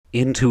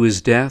Into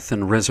his death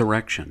and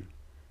resurrection.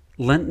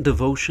 Lenten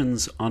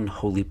devotions on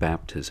Holy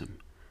Baptism.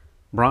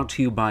 Brought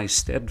to you by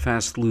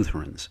Steadfast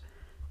Lutherans.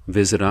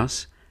 Visit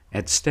us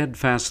at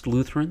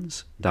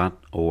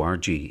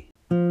steadfastlutherans.org.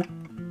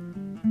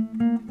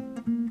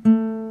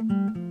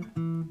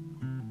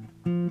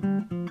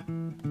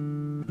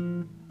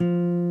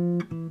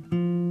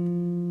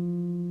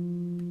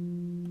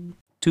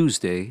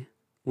 Tuesday,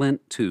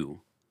 Lent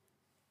 2,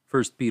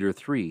 1 Peter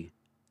 3,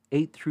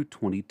 8 through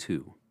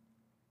 22.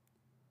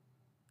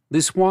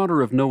 This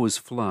water of Noah's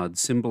flood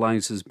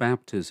symbolizes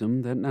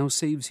baptism that now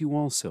saves you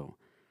also.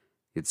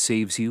 It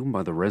saves you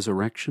by the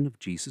resurrection of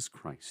Jesus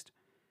Christ.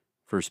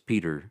 1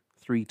 Peter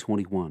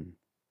 3:21.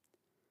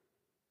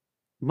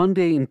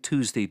 Monday and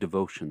Tuesday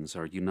devotions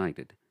are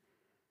united.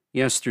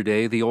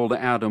 Yesterday, the old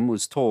Adam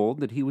was told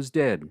that he was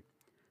dead.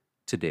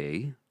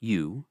 Today,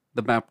 you,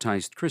 the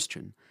baptized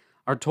Christian,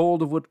 are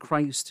told of what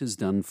Christ has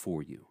done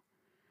for you.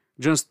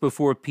 Just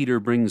before Peter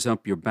brings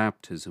up your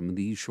baptism in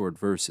these short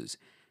verses,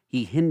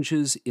 he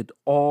hinges it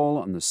all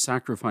on the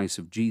sacrifice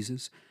of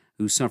Jesus,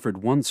 who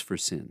suffered once for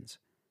sins.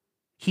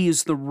 He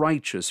is the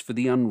righteous for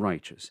the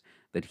unrighteous,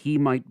 that he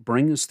might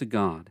bring us to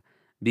God,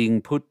 being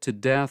put to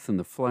death in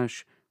the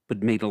flesh,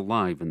 but made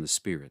alive in the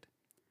Spirit.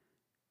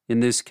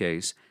 In this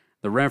case,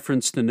 the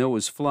reference to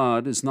Noah's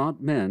flood is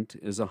not meant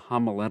as a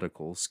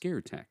homiletical scare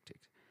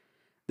tactic.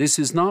 This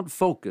is not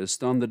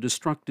focused on the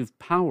destructive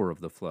power of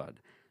the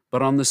flood,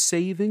 but on the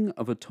saving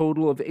of a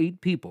total of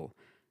 8 people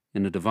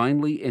in a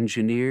divinely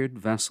engineered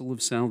vessel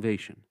of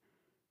salvation.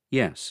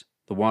 Yes,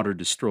 the water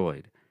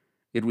destroyed.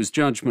 It was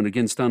judgment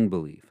against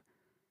unbelief.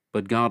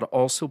 But God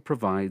also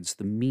provides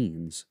the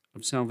means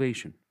of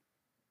salvation.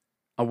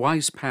 A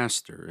wise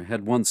pastor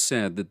had once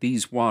said that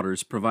these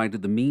waters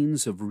provided the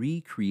means of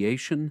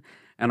recreation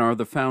and are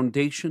the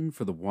foundation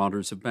for the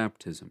waters of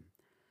baptism.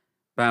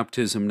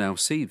 Baptism now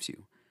saves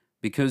you,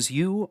 because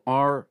you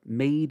are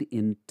made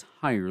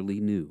entirely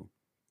new.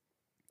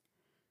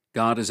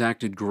 God has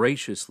acted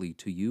graciously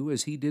to you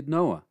as he did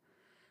Noah.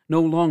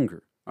 No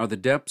longer are the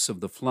depths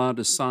of the flood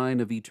a sign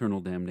of eternal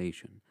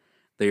damnation.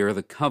 They are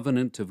the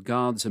covenant of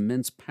God's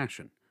immense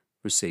passion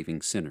for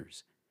saving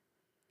sinners.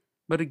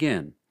 But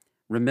again,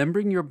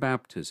 remembering your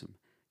baptism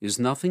is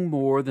nothing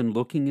more than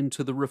looking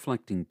into the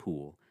reflecting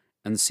pool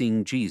and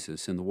seeing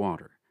Jesus in the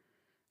water.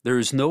 There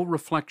is no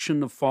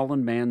reflection of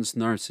fallen man's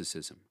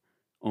narcissism,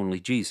 only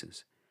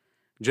Jesus.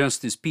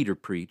 Just as Peter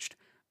preached,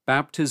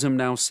 baptism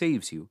now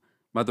saves you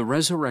by the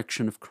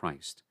resurrection of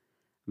Christ.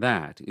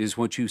 That is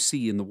what you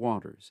see in the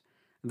waters.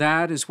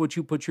 That is what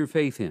you put your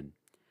faith in.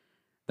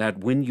 That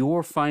when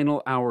your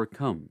final hour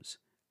comes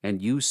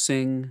and you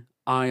sing,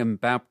 "I am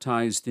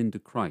baptized into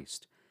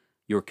Christ,"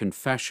 your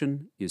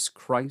confession is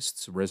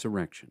Christ's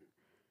resurrection.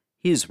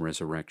 His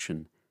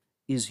resurrection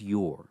is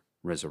your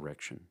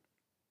resurrection.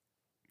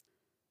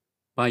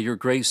 By your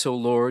grace, O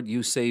Lord,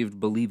 you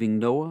saved believing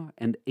Noah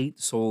and 8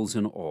 souls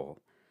in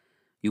all.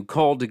 You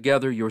called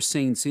together your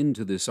saints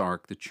into this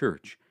ark, the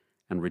church,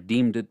 and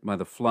redeemed it by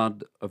the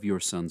flood of your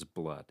Son's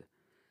blood.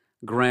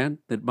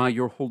 Grant that by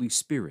your Holy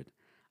Spirit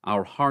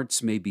our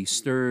hearts may be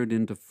stirred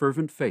into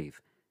fervent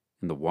faith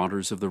in the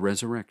waters of the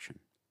resurrection.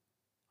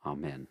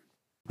 Amen.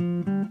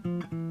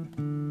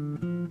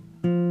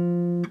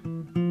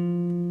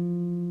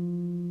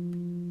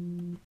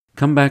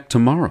 Come back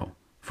tomorrow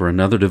for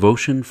another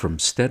devotion from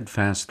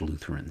Steadfast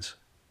Lutherans.